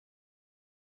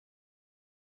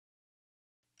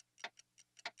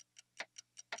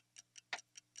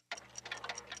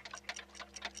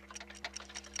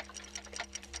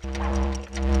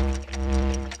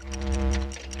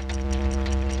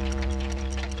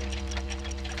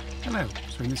Hello,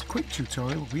 so in this quick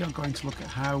tutorial we are going to look at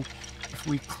how if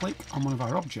we click on one of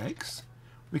our objects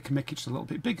we can make it just a little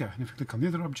bit bigger, and if we click on the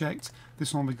other object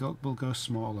this one will go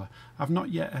smaller. I've not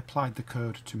yet applied the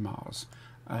code to Mars.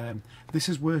 This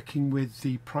is working with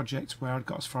the project where I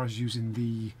got as far as using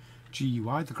the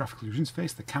GUI, the graphical user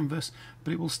interface, the canvas,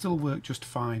 but it will still work just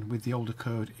fine with the older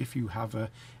code if you have a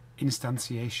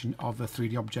instantiation of a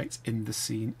 3D object in the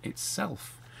scene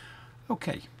itself.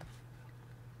 Okay.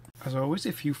 As always,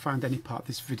 if you find any part of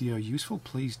this video useful,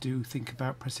 please do think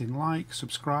about pressing like,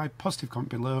 subscribe, positive comment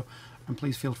below, and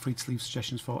please feel free to leave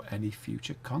suggestions for any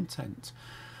future content.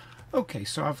 Okay,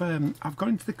 so I've gone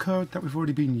into the code that we've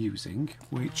already been using,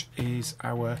 which is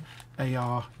our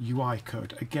AR UI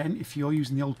code. Again, if you're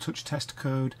using the old touch test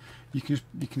code, you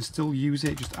can still use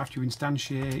it just after you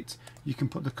instantiate. You can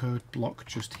put the code block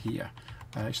just here,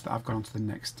 so that I've gone on to the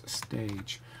next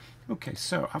stage. Okay,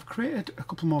 so I've created a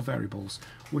couple more variables,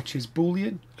 which is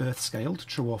Boolean, earth scaled,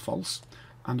 true or false,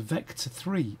 and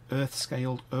vector3, earth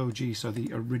scaled OG, so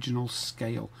the original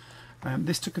scale.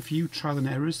 This took a few trial and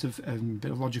errors of a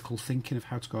bit of logical thinking of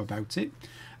how to go about it,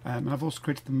 and I've also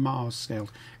created the Mars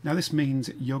scaled. Now this means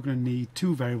you're going to need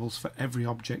two variables for every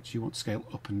object you want to scale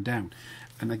up and down,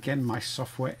 and again my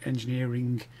software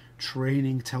engineering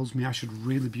training tells me I should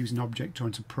really be using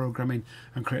object-oriented programming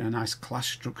and creating a nice class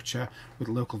structure with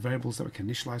local variables that we can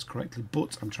initialize correctly,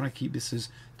 but I'm trying to keep this as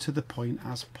to the point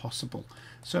as possible.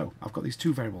 So I've got these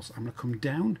two variables. I'm going to come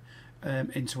down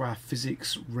into our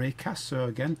physics raycast. So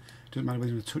again, doesn't matter whether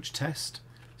you're in a touch test,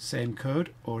 same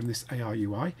code, or in this AR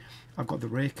UI. I've got the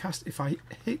raycast. If I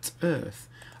hit Earth,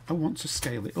 I want to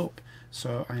scale it up.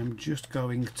 So I am just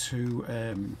going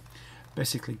to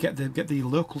basically get the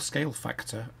local scale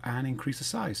factor and increase the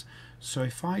size. So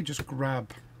if I just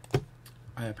grab,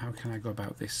 how can I go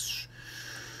about this?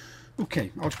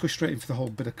 Okay, I'll just go straight in for the whole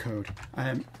bit of code.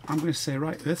 I'm going to say,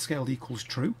 right, earth scaled equals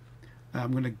true.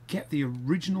 I'm going to get the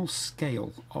original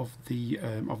scale of the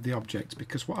object,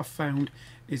 because what I've found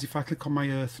is if I click on my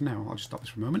earth now, I'll just stop this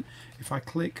for a moment. If I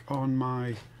click on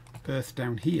my earth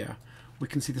down here, we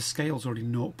can see the scale's already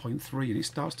 0.3 and it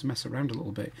starts to mess around a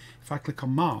little bit. If I click on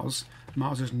Mars,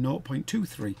 Mars is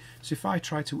 0.23. So if I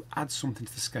try to add something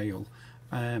to the scale,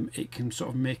 it can sort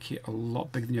of make it a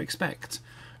lot bigger than you expect,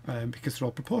 because they're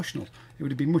all proportional. It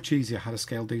would have been much easier had I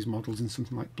scaled these models in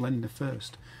something like Blender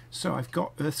first. So I've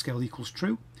got earth scale equals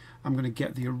true. I'm going to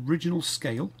get the original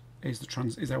scale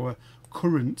is our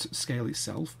current scale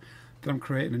itself. Then I'm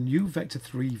creating a new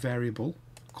vector3 variable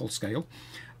called scale,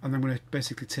 and I'm going to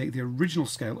basically take the original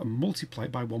scale and multiply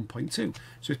it by 1.2.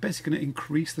 So it's basically going to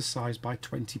increase the size by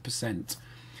 20%.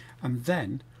 And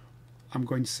then I'm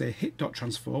going to say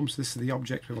hit.transform, so this is the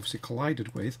object we've obviously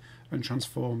collided with, and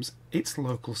transforms its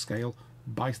local scale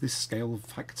by this scale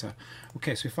factor.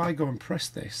 Okay, so if I go and press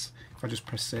this, if I just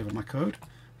press save on my code,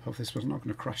 hopefully this was not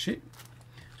going to crash it.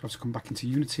 So I have to come back into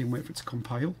Unity and wait for it to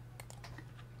compile.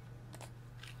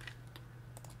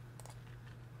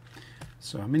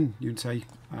 So I'm in Unity.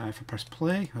 If I press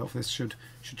play, hopefully this should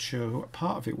show a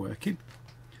part of it working.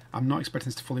 I'm not expecting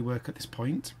this to fully work at this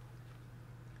point.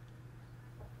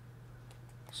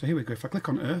 So here we go. If I click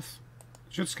on Earth,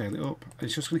 it should scale it up.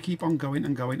 It's just going to keep on going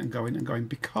and going and going and going,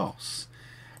 because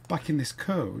back in this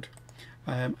code,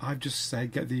 I've just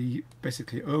said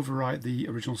basically overwrite the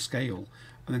original scale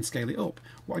and then scale it up.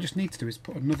 What I just need to do is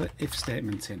put another if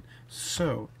statement in.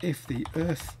 So if the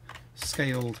Earth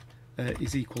scaled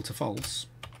is equal to false,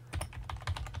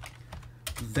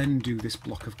 then do this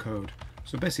block of code.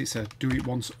 So basically it says do it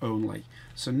once only.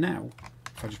 So now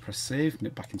if I just press save and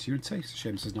it back into Unity, it's a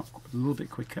shame this is not a little bit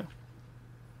quicker.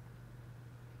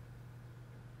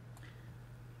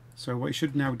 So what it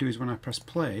should now do is when I press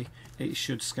play, it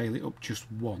should scale it up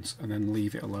just once and then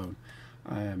leave it alone,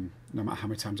 no matter how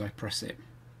many times I press it.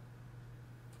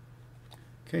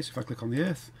 Okay, so if I click on the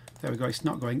Earth, there we go, it's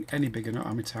not going any bigger, no matter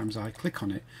how many times I click on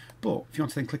it. But if you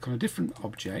want to then click on a different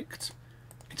object,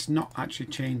 it's not actually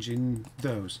changing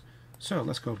those. So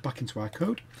let's go back into our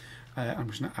code. I'm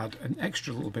just going to add an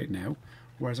extra little bit now,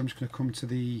 whereas I'm just going to come to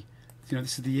the,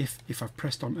 this is the if I've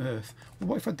pressed on Earth. Well,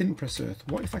 what if I didn't press Earth?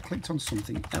 What if I clicked on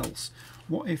something else?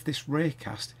 What if this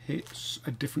raycast hits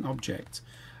a different object?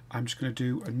 I'm just going to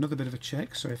do another bit of a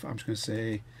check. So if I'm just going to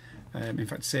say, in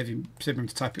fact, save him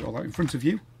to type it all out in front of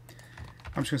you.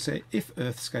 I'm just going to say if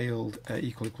earth scaled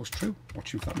equals true,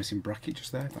 watching for that missing bracket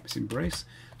just there, that missing brace.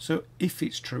 So if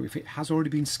it's true, if it has already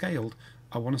been scaled,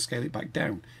 I want to scale it back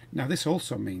down. Now this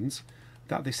also means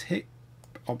that this hit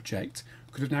object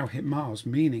could have now hit Mars,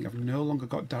 meaning I've no longer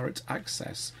got direct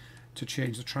access to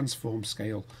change the transform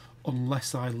scale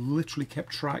unless I literally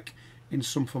kept track in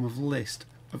some form of list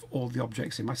of all the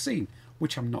objects in my scene,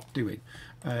 which I'm not doing.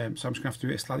 So I'm just going to have to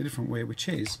do it a slightly different way, which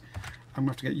is I'm going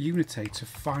to have to get Unity to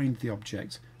find the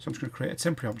object. So I'm just going to create a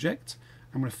temporary object.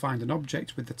 I'm going to find an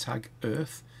object with the tag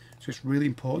Earth. So it's really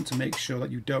important to make sure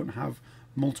that you don't have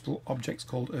multiple objects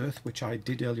called Earth, which I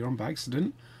did earlier on by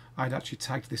accident. I'd actually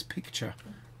tagged this picture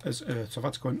as Earth, so I've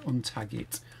had to go and untag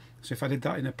it. So if I did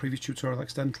that in a previous tutorial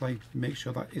accidentally, make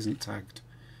sure that isn't tagged.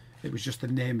 It was just the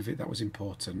name of it that was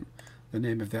important. The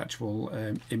name of the actual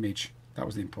image, that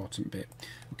was the important bit.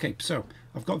 Okay, so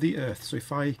I've got the Earth. So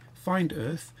if I find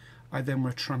Earth, I then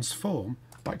want to transform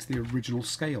back to the original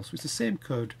scale. So it's the same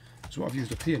code as what I've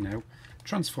used up here now.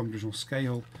 Transform the original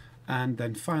scale, and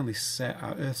then finally set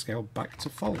our Earth scale back to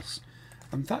false.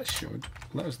 And that should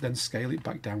let us then scale it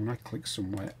back down when I click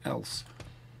somewhere else.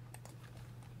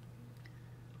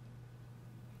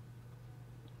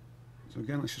 So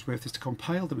again, let's just wait for this to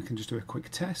compile, then we can just do a quick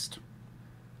test.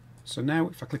 So now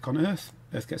if I click on Earth,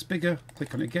 Earth gets bigger.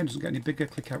 Click on it again, doesn't get any bigger.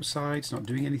 Click outside, it's not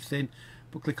doing anything.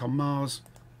 But click on Mars,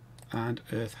 and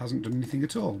Earth hasn't done anything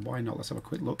at all. Why not? Let's have a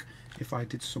quick look if I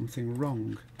did something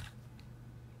wrong.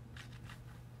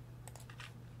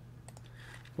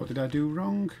 What did I do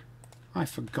wrong? I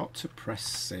forgot to press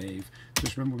save.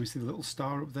 Just remember when we see the little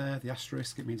star up there, the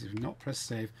asterisk, it means if you've not pressed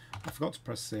save. I forgot to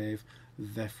press save,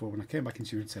 therefore when I came back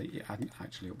into Unity it hadn't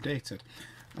actually updated.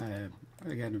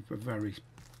 Again, a very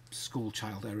school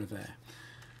child error there.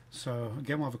 So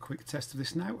again, we'll have a quick test of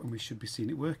this now and we should be seeing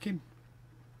it working.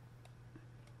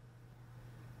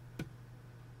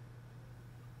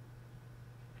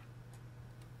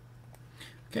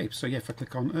 Okay, so yeah, if I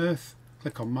click on Earth,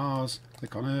 click on Mars,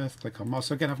 click on Earth, click on Mars.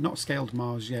 So again, I've not scaled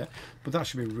Mars yet, but that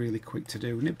should be really quick to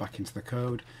do. Nip back into the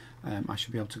code. I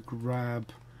should be able to grab,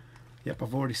 yep,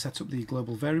 I've already set up the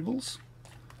global variables.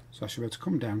 So I should be able to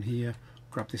come down here,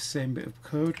 grab this same bit of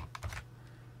code,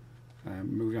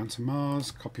 move down to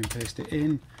Mars, copy and paste it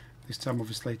in. This time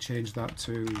obviously change that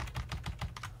to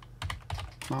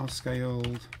Mars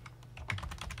scaled,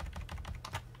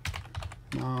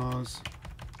 Mars,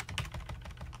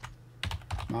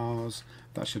 Mars.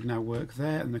 That should now work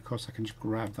there, and of course I can just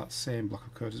grab that same block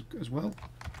of code as well.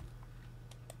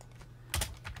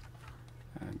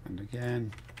 And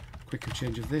again, quicker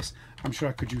change of this. I'm sure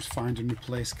I could use find and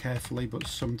replace carefully, but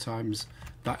sometimes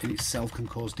that in itself can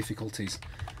cause difficulties,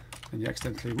 and you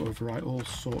accidentally overwrite all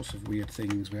sorts of weird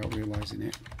things without realising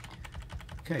it.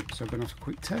 Okay, so I'm going to have a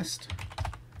quick test.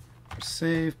 Press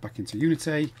save, back into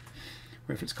Unity,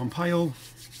 wait for it to compile.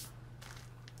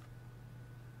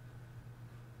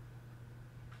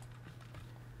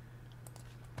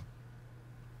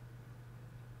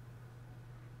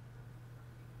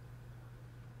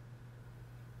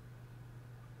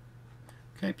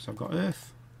 Okay, so I've got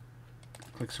Earth.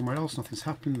 Click somewhere else, nothing's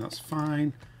happened, that's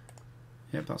fine.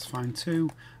 Yep, that's fine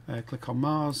too. Click on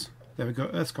Mars. There we go,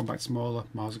 Earth's gone back smaller,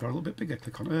 Mars has got a little bit bigger.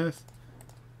 Click on Earth.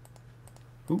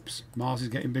 Oops, Mars is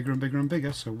getting bigger and bigger and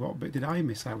bigger, so what bit did I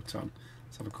miss out on?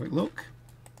 Let's have a quick look.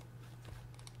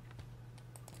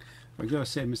 There we go,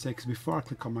 same mistake as before. I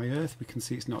click on my Earth, we can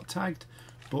see it's not tagged,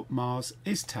 but Mars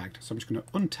is tagged. So I'm just going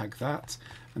to untag that,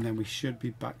 and then we should be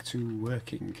back to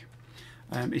working.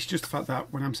 It's just the fact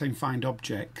that when I'm saying find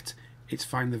object, it's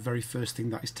find the very first thing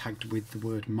that is tagged with the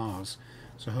word Mars.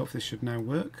 So hopefully this should now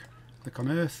work. Click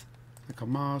on Earth, click on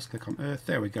Mars, click on Earth.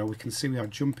 There we go, we can see we are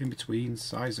jumping between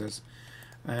sizes.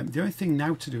 The only thing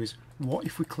now to do is, what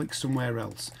if we click somewhere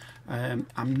else? I'm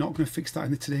not going to fix that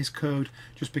in today's code,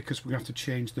 just because we're going to have to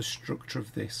change the structure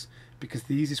of this, because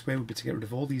the easiest way would be to get rid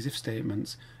of all these if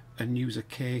statements and use a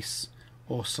case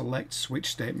or select switch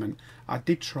statement. I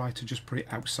did try to just put it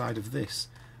outside of this,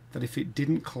 that if it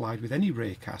didn't collide with any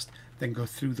raycast, then go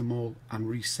through them all and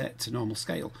reset to normal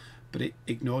scale, but it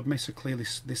ignored me. So clearly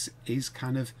this is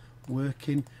kind of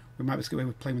working. We might be able to get away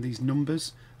with playing with these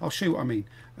numbers. I'll show you what I mean.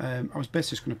 I was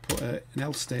basically just going to put an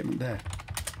else statement there.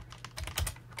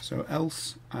 So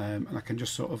else, and I can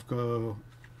just sort of go,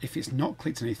 if it's not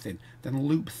clicked anything, then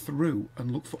loop through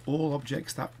and look for all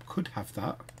objects that could have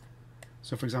that.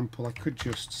 So for example, I could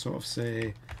just sort of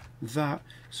say that.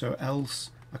 So else,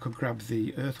 I could grab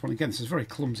the Earth one. Again, this is very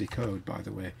clumsy code, by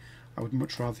the way. I would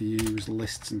much rather use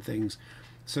lists and things.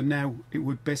 So now it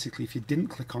would basically, if you didn't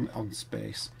click on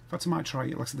space, in fact I might try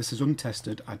it. Like I said, this is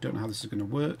untested. I don't know how this is going to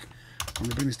work. I'm going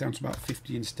to bring this down to about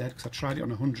 50 instead, because I tried it on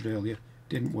 100 earlier.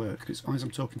 Didn't work. It's only as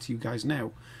I'm talking to you guys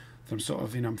now that I'm sort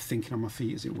of, I'm thinking on my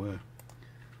feet, as it were.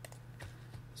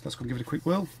 So let's go and give it a quick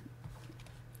whirl.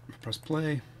 Press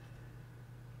play.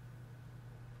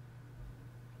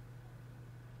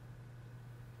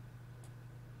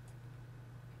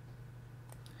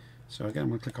 So again, I'm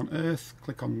going to click on Earth,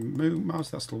 click on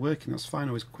Mars, that's still working, that's fine.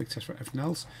 Always quick test for everything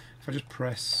else. If I just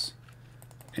press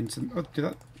into, oh, do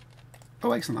that.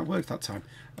 Oh, excellent, that worked that time.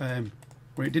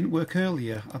 Where it didn't work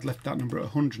earlier, I'd left that number at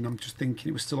 100, and I'm just thinking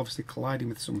it was still obviously colliding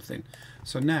with something.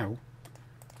 So now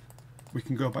we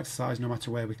can go back to size no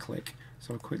matter where we click.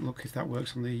 So a quick look if that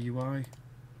works on the UI.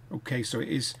 Okay, so it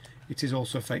is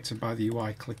also affected by the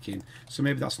UI clicking. So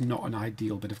maybe that's not an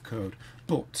ideal bit of code,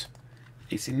 but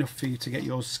it's enough for you to get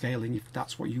yours scaling if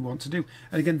that's what you want to do.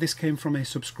 And again, this came from a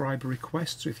subscriber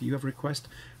request, so if you have a request,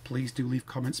 please do leave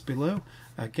comments below.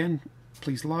 Again,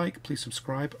 please like, please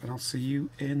subscribe, and I'll see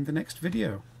you in the next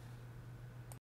video.